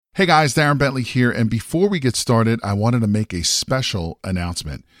Hey guys, Darren Bentley here, and before we get started, I wanted to make a special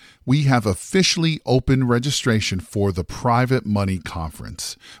announcement. We have officially opened registration for the Private Money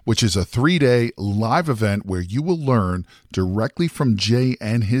Conference, which is a 3-day live event where you will learn directly from Jay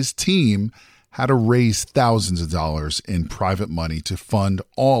and his team how to raise thousands of dollars in private money to fund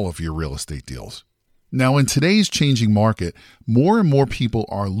all of your real estate deals. Now, in today's changing market, more and more people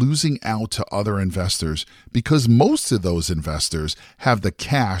are losing out to other investors because most of those investors have the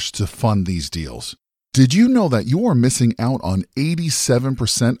cash to fund these deals. Did you know that you are missing out on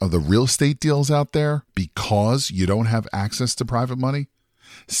 87% of the real estate deals out there because you don't have access to private money?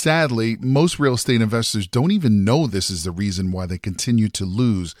 Sadly, most real estate investors don't even know this is the reason why they continue to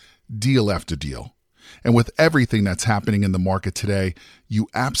lose deal after deal. And with everything that's happening in the market today, you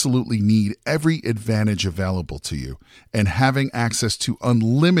absolutely need every advantage available to you. And having access to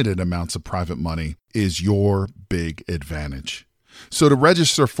unlimited amounts of private money is your big advantage. So to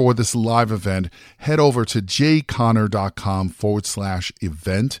register for this live event, head over to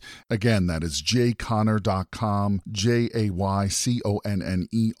jayconner.com/event. Again, that is jayconner.com,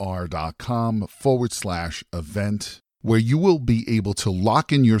 jayconner.com/event, where you will be able to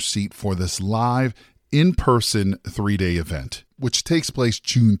lock in your seat for this live in-person 3-day event, which takes place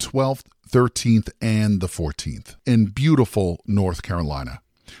June 12th, 13th, and the 14th in beautiful North Carolina.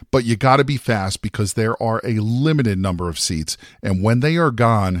 But you got to be fast because there are a limited number of seats, and when they are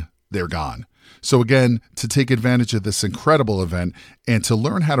gone, they're gone. So again, to take advantage of this incredible event and to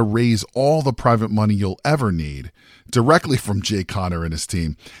learn how to raise all the private money you'll ever need directly from Jay Conner and his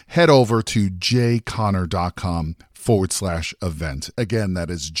team, head over to jayconner.com/event. Again,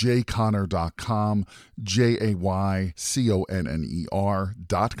 that is jayconner.com,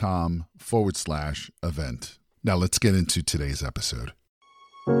 jayconner.com/event. Now let's get into today's episode.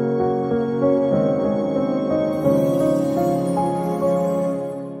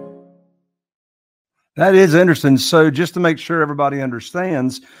 That is interesting. So just to make sure everybody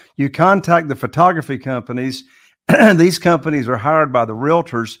understands, you contact the photography companies. These companies are hired by the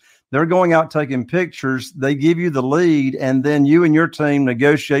realtors. They're going out taking pictures. They give you the lead, and then you and your team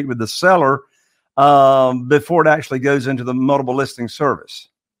negotiate with the seller before it actually goes into the multiple listing service.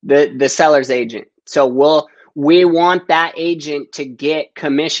 The seller's agent. So we want that agent to get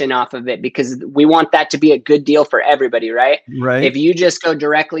commission off of it because we want that to be a good deal for everybody, right? Right. If you just go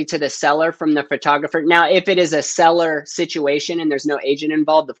directly to the seller from the photographer. Now, if it is a seller situation and there's no agent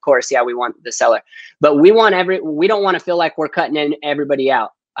involved, of course, yeah, we want the seller. But we don't want to feel like we're cutting everybody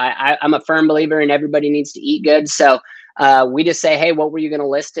out. I'm a firm believer in everybody needs to eat good. So we just say, hey, what were you going to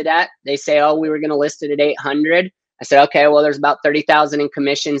list it at? They say, oh, we were going to list it at 800. I said, okay, well, there's about 30,000 in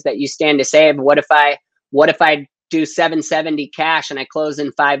commissions that you stand to save. What if I do 770 cash and I close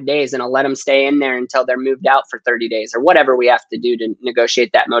in 5 days and I'll let them stay in there until they're moved out for 30 days or whatever we have to do to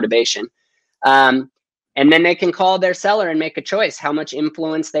negotiate that motivation. And then they can call their seller and make a choice. How much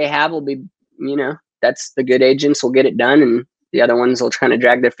influence they have will be, that's the good agents will get it done and the other ones will kind of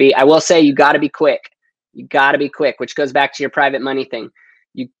drag their feet. I will say you got to be quick. You got to be quick, which goes back to your private money thing.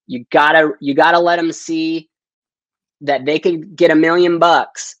 You gotta let them see that they could get $1 million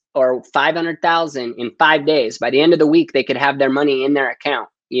or 500,000 in 5 days. By the end of the week, they could have their money in their account,